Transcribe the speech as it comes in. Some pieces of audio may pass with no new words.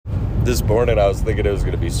this morning I was thinking it was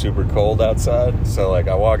going to be super cold outside. So, like,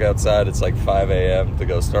 I walk outside, it's like 5 a.m. to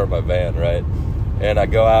go start my van, right? And I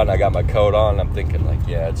go out and I got my coat on, and I'm thinking, like,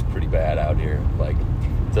 yeah, it's pretty bad out here. Like,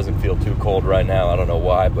 it doesn't feel too cold right now. I don't know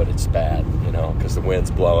why, but it's bad, you know, because the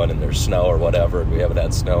wind's blowing and there's snow or whatever, and we haven't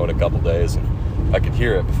had snow in a couple days. And I could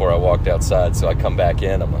hear it before I walked outside, so I come back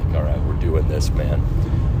in. I'm like, all right, we're doing this, man.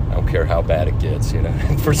 I don't care how bad it gets, you know.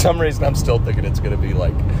 And for some reason, I'm still thinking it's going to be,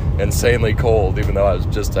 like, insanely cold, even though I was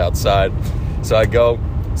just outside. So I go,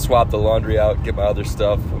 swap the laundry out, get my other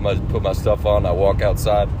stuff, put my stuff on, I walk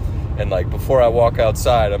outside. And, like, before I walk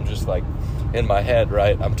outside, I'm just, like, in my head,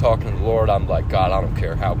 right? I'm talking to the Lord. I'm like, God, I don't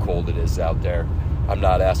care how cold it is out there. I'm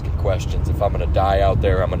not asking questions. If I'm going to die out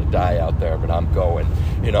there, I'm going to die out there. But I'm going,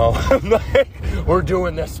 you know. I'm like, we're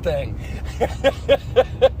doing this thing.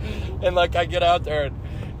 And, like, I get out there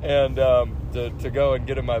and to go and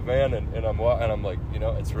get in my van, and I'm like, you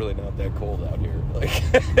know, it's really not that cold out here. Like,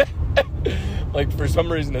 like, for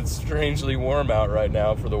some reason, it's strangely warm out right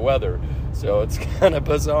now for the weather. So it's kind of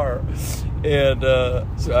bizarre. And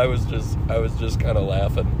so I was just kind of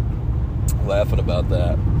laughing about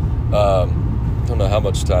that. Don't know how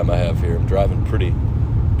much time I have here. I'm driving pretty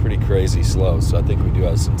crazy slow, so I think we do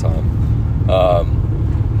have some time.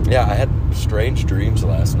 Yeah, I had strange dreams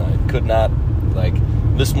last night. Could not, like,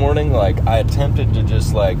 this morning, like, I attempted to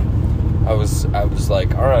just, like, I was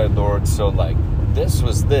like, all right, Lord, so, like, this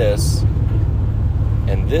was this,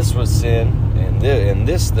 and this was sin, and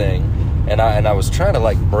this thing. And I was trying to,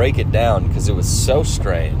 like, break it down because it was so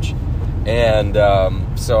strange. And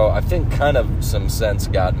so I think kind of some sense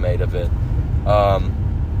got made of it.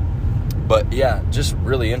 But, yeah, just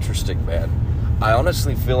really interesting, man. I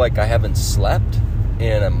honestly feel like I haven't slept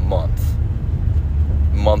in a month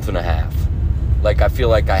and a half. Like, I feel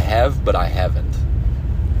like I have, but I haven't.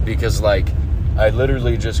 Because, like, I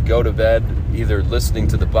literally just go to bed either listening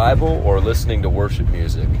to the Bible or listening to worship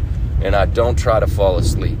music. And I don't try to fall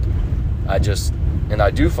asleep. I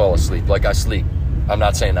do fall asleep. Like, I sleep. I'm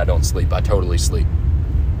not saying I don't sleep. I totally sleep.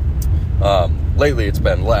 Lately, it's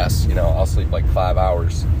been less. You know, I'll sleep like 5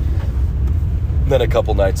 hours. Then a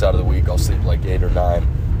couple nights out of the week, I'll sleep like 8 or 9.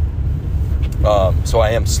 So I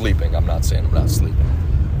am sleeping. I'm not saying I'm not sleeping.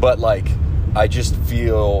 But, like, I just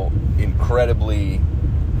feel incredibly,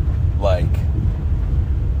 like,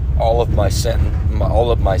 all of my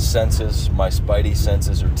senses, my spidey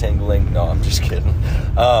senses are tingling. No, I'm just kidding.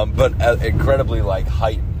 But incredibly, like,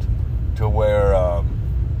 heightened to where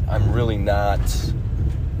I'm really not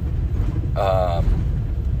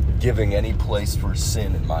giving any place for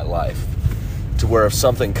sin in my life. To where if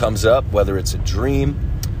something comes up, whether it's a dream,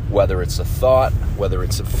 whether it's a thought, whether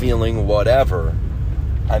it's a feeling, whatever,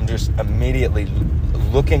 I'm just immediately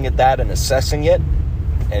looking at that and assessing it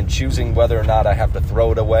and choosing whether or not I have to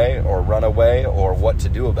throw it away or run away or what to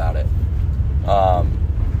do about it.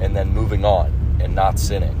 And then moving on and not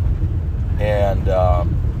sinning. And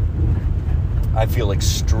I feel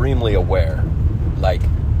extremely aware, like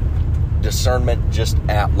discernment just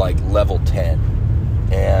at like level 10.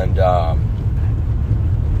 And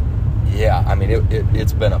yeah, I mean,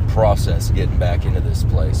 it's been a process getting back into this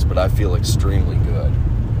place, but I feel extremely good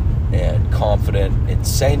and confident,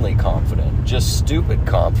 insanely confident, just stupid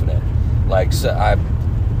confident. Like, so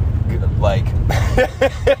like,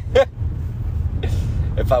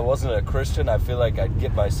 if I wasn't a Christian, I feel like I'd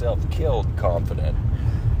get myself killed confident.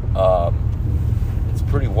 It's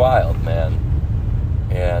pretty wild, man.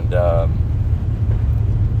 And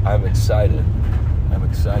I'm excited. I'm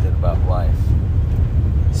excited about life.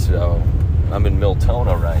 So, I'm in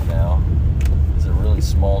Miltona right now. It's a really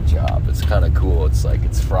small job. It's kind of cool. It's like,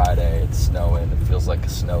 it's Friday, it's snowing, it feels like a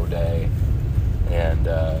snow day. And,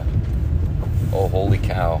 oh, holy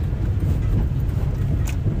cow.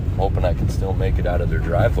 I'm hoping I can still make it out of their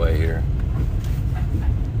driveway here.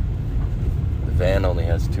 The van only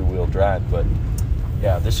has 2-wheel drive, but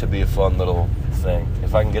yeah, this should be a fun little thing.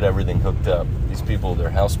 If I can get everything hooked up. These people, their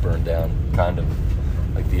house burned down, kind of,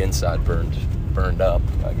 like the inside burned up,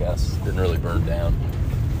 I guess. Didn't really burn down.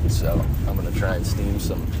 So I'm going to try and steam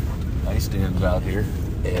some ice dams out here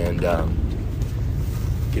and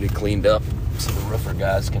get it cleaned up so the roofer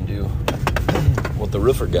guys can do what the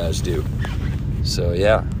roofer guys do. So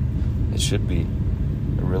yeah, it should be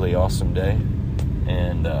a really awesome day.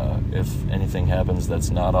 And if anything happens that's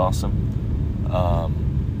not awesome,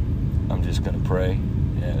 I'm just going to pray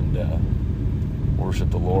and worship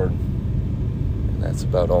the Lord. And that's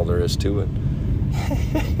about all there is to it.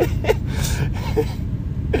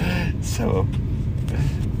 So,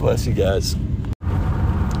 bless you guys.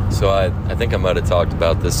 So I think I might have talked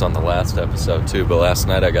about this on the last episode too, but last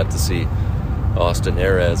night I got to see Austin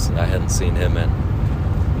Ares, and I hadn't seen him in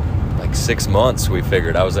like like 6 months, we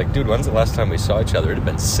figured. I was like, dude, when's the last time we saw each other? It had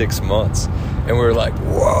been 6 months. And we were like,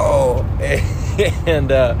 whoa. And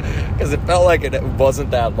because it felt like it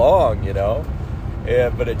wasn't that long, you know? Yeah,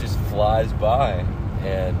 but it just flies by.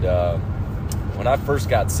 And when I first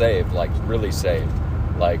got saved, like really saved,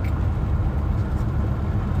 like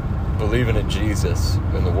believing in Jesus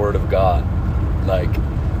and the Word of God, like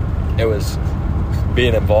it was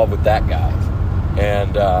being involved with that guy.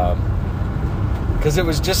 And because it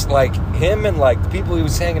was just like him and like the people he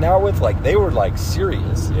was hanging out with, like they were like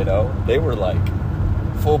serious, you know? They were like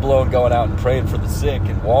full-blown going out and praying for the sick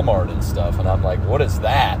in Walmart and stuff. And I'm like, what is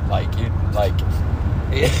that? Like, you like,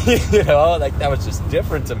 you know, like that was just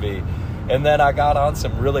different to me. And then I got on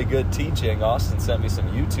some really good teaching. Austin sent me some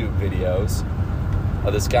YouTube videos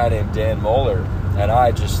of this guy named Dan Moeller, and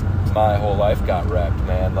my whole life got wrecked,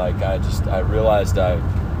 man. Like I realized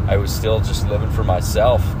I was still just living for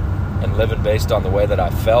myself and living based on the way that I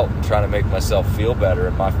felt and trying to make myself feel better.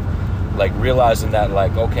 And like realizing that,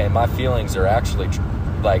 like, okay, my feelings are actually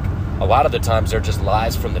like a lot of the times they're just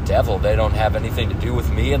lies from the devil. They don't have anything to do with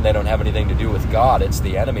me, and they don't have anything to do with God. It's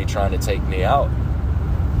the enemy trying to take me out.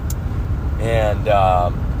 And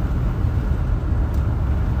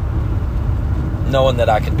knowing that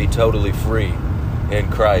I can be totally free in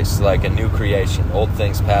Christ, like a new creation. Old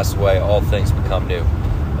things pass away, all things become new.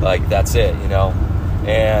 Like, that's it, you know?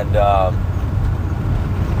 And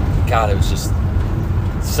God, it was just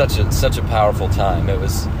such a powerful time. It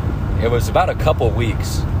was about a couple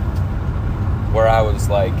weeks where I was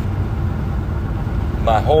like,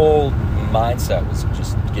 my whole mindset was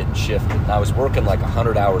just getting shifted. And I was working like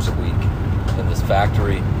 100 hours a week in this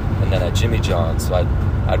factory, and then at Jimmy John's. So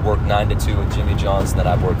I'd work 9 to 2 at Jimmy John's, and then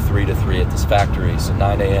I'd work 3 to 3 at this factory. So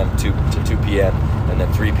 9 a.m. to 2 p.m., and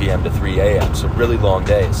then 3 p.m. to 3 a.m. So really long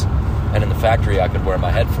days. And in the factory, I could wear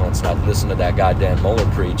my headphones, and I'd listen to that guy Dan Moeller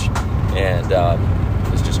preach. And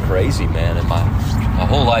it was just crazy, man. And my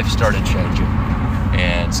whole life started changing.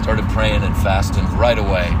 And started praying and fasting right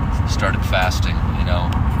away. Started fasting, you know.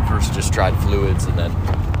 First just tried fluids, and then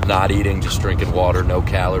not eating, just drinking water, no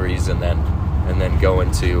calories, and then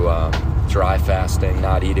going to dry fasting,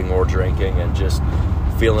 not eating or drinking, and just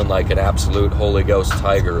feeling like an absolute Holy Ghost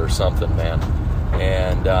tiger or something, man.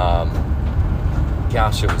 And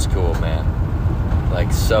gosh, it was cool, man.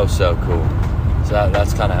 Like so cool. So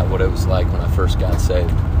that's kind of what it was like when I first got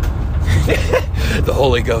saved. The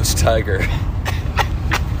Holy Ghost tiger.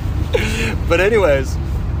 But anyways,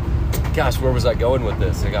 gosh, where was I going with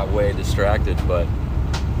this? I got way distracted, but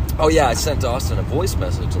oh yeah, I sent Austin a voice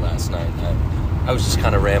message last night. I was just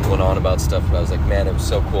kind of rambling on about stuff, but I was like, man, it was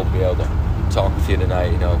so cool to be able to talk with you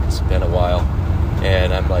tonight, you know, 'cause it's been a while.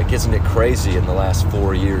 And I'm like, isn't it crazy in the last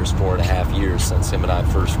 4.5 years since him and I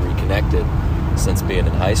first reconnected, since being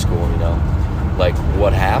in high school, you know, like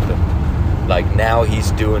what happened? Like now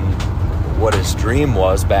he's doing what his dream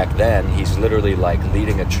was back then. He's literally like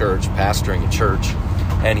leading a church, pastoring a church,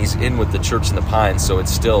 and he's in with the Church in the Pines, so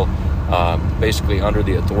it's still basically under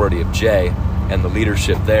the authority of Jay and the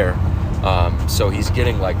leadership there. So he's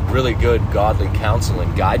getting like really good godly counsel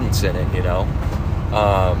and guidance in it, you know.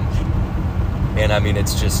 And I mean,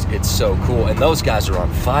 it's so cool. And those guys are on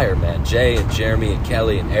fire, man. Jay and Jeremy and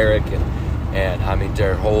Kelly and Eric and I mean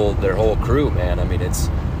their whole crew, man. I mean,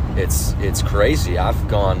 it's crazy. I've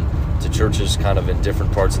gone to churches kind of in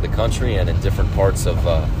different parts of the country and in different parts of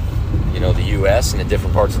you know, the U.S. and in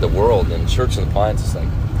different parts of the world. And Church in the Pines is like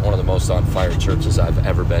one of the most on fire churches I've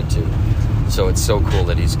ever been to. So it's so cool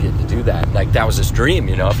that he's getting to do that. Like that was his dream,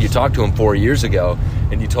 you know. If you talked to him 4 years ago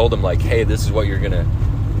and you told him like, hey, this is what you're gonna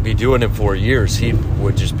be doing in 4 years, he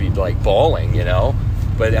would just be like bawling, you know.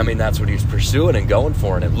 But I mean, that's what he was pursuing and going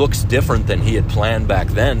for, and it looks different than he had planned back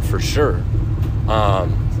then for sure.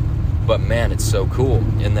 But man, it's so cool.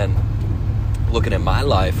 And then looking at my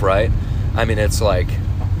life, right? I mean, it's like,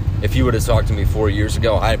 if you would have talked to me 4 years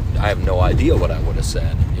ago, I have no idea what I would have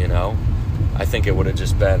said, you know? I think it would have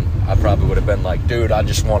just been, I probably would have been like, dude, I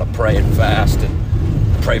just want to pray and fast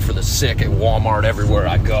and pray for the sick at Walmart everywhere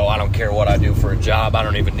I go. I don't care what I do for a job. I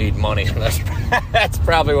don't even need money. That's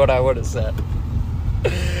probably what I would have said.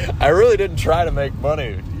 I really didn't try to make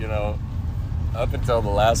money, you know, up until the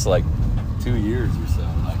last, like, 2 years or so.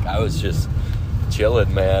 Like, I was just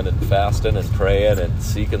chilling, man, and fasting and praying and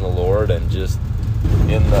seeking the Lord and just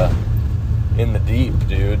in the deep,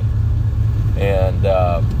 dude. And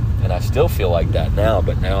I still feel like that now,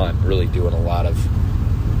 but now I'm really doing a lot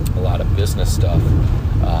of business stuff,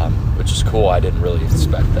 which is cool. I didn't really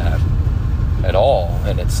expect that at all.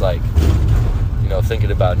 And it's like, you know,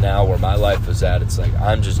 thinking about now where my life is at, it's like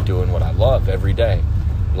I'm just doing what I love every day.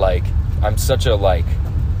 Like, I'm such a like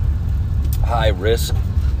high risk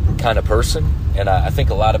kind of person. And I think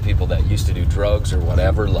a lot of people that used to do drugs or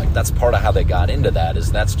whatever, like that's part of how they got into that,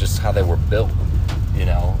 is that's just how they were built. You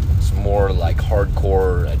know, it's more like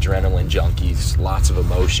hardcore adrenaline junkies, lots of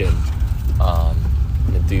emotion,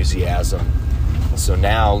 enthusiasm. So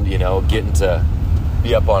now, you know, getting to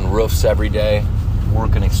be up on roofs every day,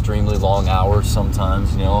 working extremely long hours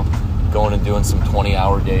sometimes, you know, going and doing some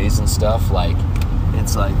 20-hour days and stuff, like,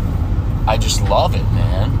 it's like, I just love it,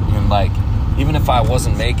 man. And like, even if I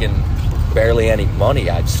wasn't making barely any money,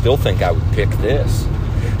 I'd still think I would pick this.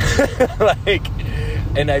 Like,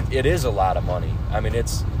 and it is a lot of money. I mean,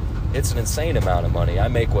 it's an insane amount of money. I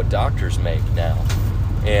make what doctors make now,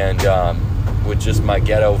 and with just my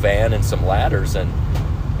ghetto van and some ladders and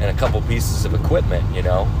a couple pieces of equipment, you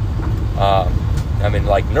know. I mean,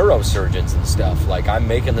 like neurosurgeons and stuff. Like, I'm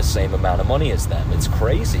making the same amount of money as them. It's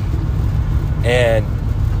crazy, and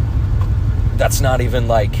that's not even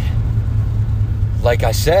like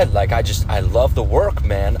I said, like, I love the work,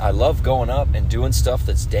 man. I love going up and doing stuff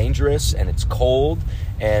that's dangerous, and it's cold,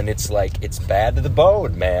 and it's like, it's bad to the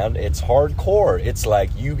bone, man. It's hardcore. It's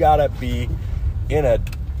like, you gotta be in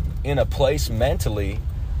a place mentally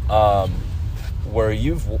where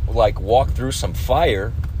you've like walked through some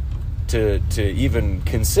fire to even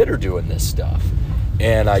consider doing this stuff.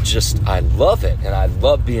 And I love it, and I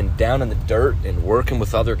love being down in the dirt and working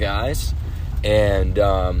with other guys, and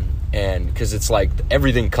because it's like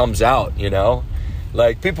everything comes out, you know.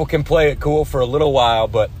 Like, people can play it cool for a little while,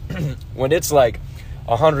 but when it's like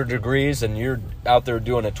 100 degrees and you're out there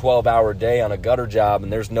doing a 12-hour day on a gutter job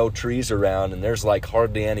and there's no trees around and there's like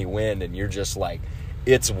hardly any wind and you're just like,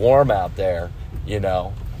 it's warm out there, you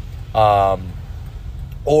know.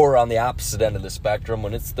 Or on the opposite end of the spectrum,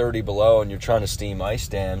 when it's 30 below and you're trying to steam ice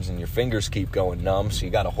dams and your fingers keep going numb, so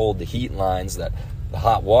you got to hold the heat lines that the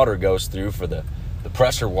hot water goes through for the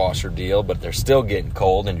pressure washer deal, but they're still getting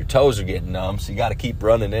cold and your toes are getting numb, so you got to keep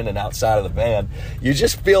running in and outside of the van. You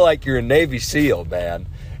just feel like you're a Navy SEAL, man,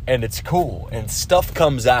 and it's cool, and stuff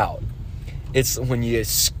comes out. It's when you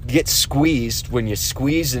get squeezed, when you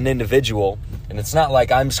squeeze an individual, and it's not like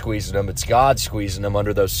I'm squeezing them, it's God squeezing them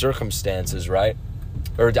under those circumstances, right?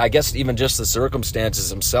 Or I guess even just the circumstances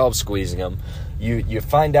themselves squeezing them. You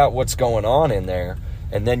find out what's going on in there,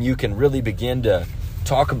 and then you can really begin to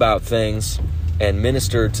talk about things and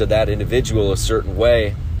minister to that individual a certain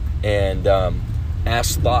way, and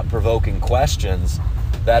ask thought-provoking questions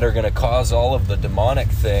that are going to cause all of the demonic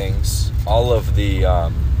things, all of the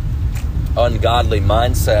ungodly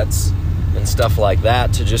mindsets and stuff like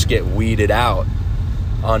that to just get weeded out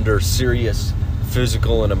under serious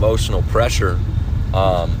physical and emotional pressure,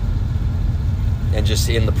 and just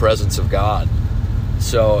in the presence of God.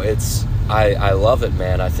 So I love it,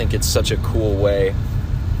 man. I think it's such a cool way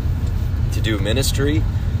to do ministry,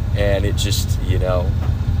 and it just, you know,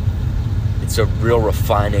 it's a real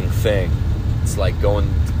refining thing. It's like going,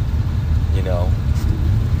 you know,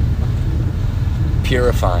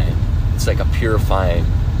 purifying. It's like a purifying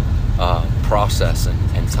process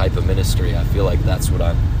and type of ministry. I feel like that's what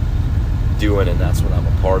I'm doing, and that's what I'm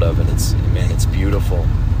a part of, and it's beautiful,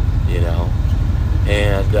 you know.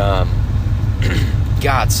 And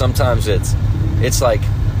God, sometimes it's like,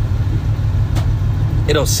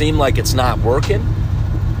 it'll seem like it's not working.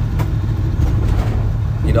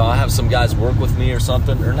 You know, I have some guys work with me or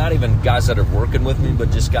something, or not even guys that are working with me,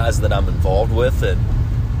 but just guys that I'm involved with and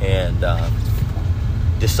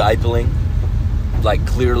discipling, like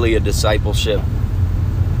clearly a discipleship,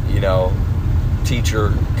 you know,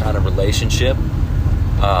 teacher kind of relationship,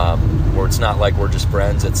 where it's not like we're just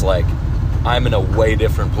friends. It's like I'm in a way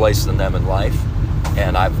different place than them in life,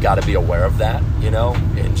 and I've got to be aware of that, you know,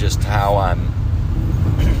 and just how I'm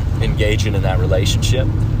engaging in that relationship.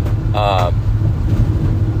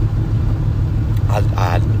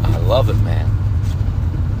 I love it, man.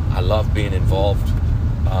 I love being involved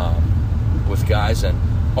with guys, and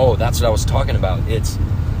that's what I was talking about.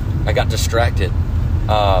 I got distracted.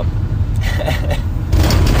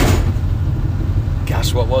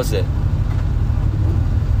 Gosh, what was it?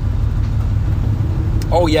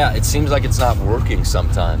 Oh yeah, it seems like it's not working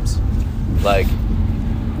sometimes. Like,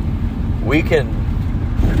 we can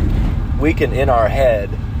in our head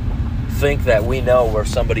think that we know where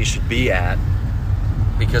somebody should be at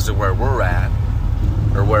because of where we're at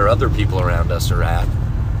or where other people around us are at.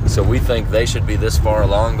 So we think they should be this far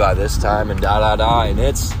along by this time and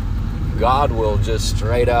and God will just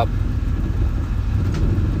straight up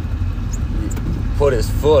put his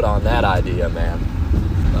foot on that idea, man.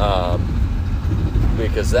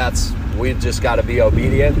 Because we've just got to be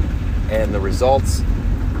obedient, and the results,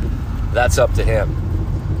 that's up to him.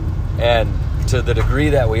 And to the degree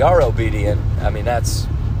that we are obedient, I mean, that's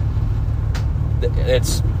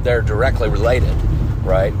they're directly related,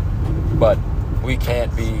 right? But we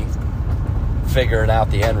can't be figuring out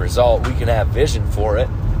the end result. We can have vision for it,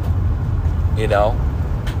 you know.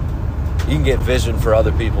 You can get vision for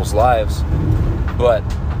other people's lives, but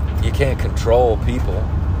you can't control people.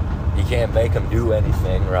 You can't make them do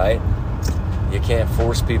anything, right? You can't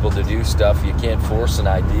force people to do stuff. You can't force an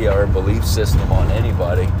idea or a belief system on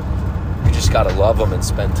anybody. You just got to love them and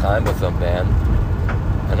spend time with them, man.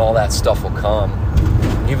 And all that stuff will come.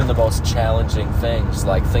 Even the most challenging things,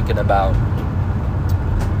 like thinking about,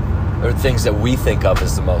 or things that we think of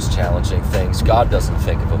as the most challenging things, God doesn't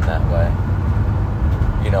think of them that way.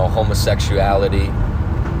 You know, homosexuality,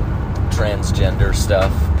 transgender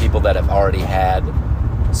stuff, people that have already had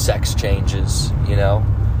sex changes, you know.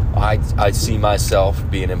 I see myself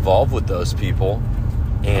being involved with those people,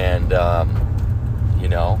 and you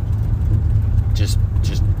know, just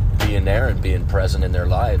being there and being present in their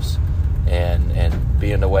lives, and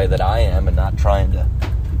being the way that I am, and not trying to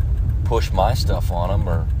push my stuff on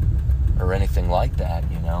them or anything like that,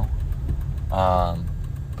 you know.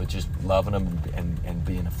 But just loving them and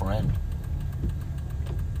being a friend.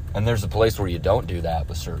 And there's a place where you don't do that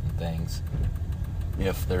with certain things.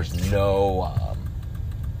 If there's no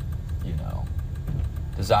you know,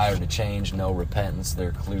 desire to change, no repentance,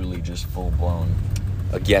 they're clearly just full-blown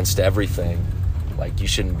against everything. Like, you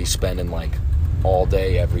shouldn't be spending, like, all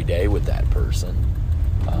day, every day with that person.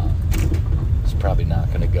 It's probably not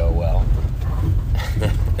going to go well.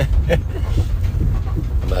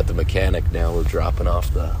 I'm at the mechanic now. We're dropping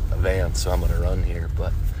off the van, so I'm going to run here.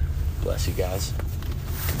 But bless you guys.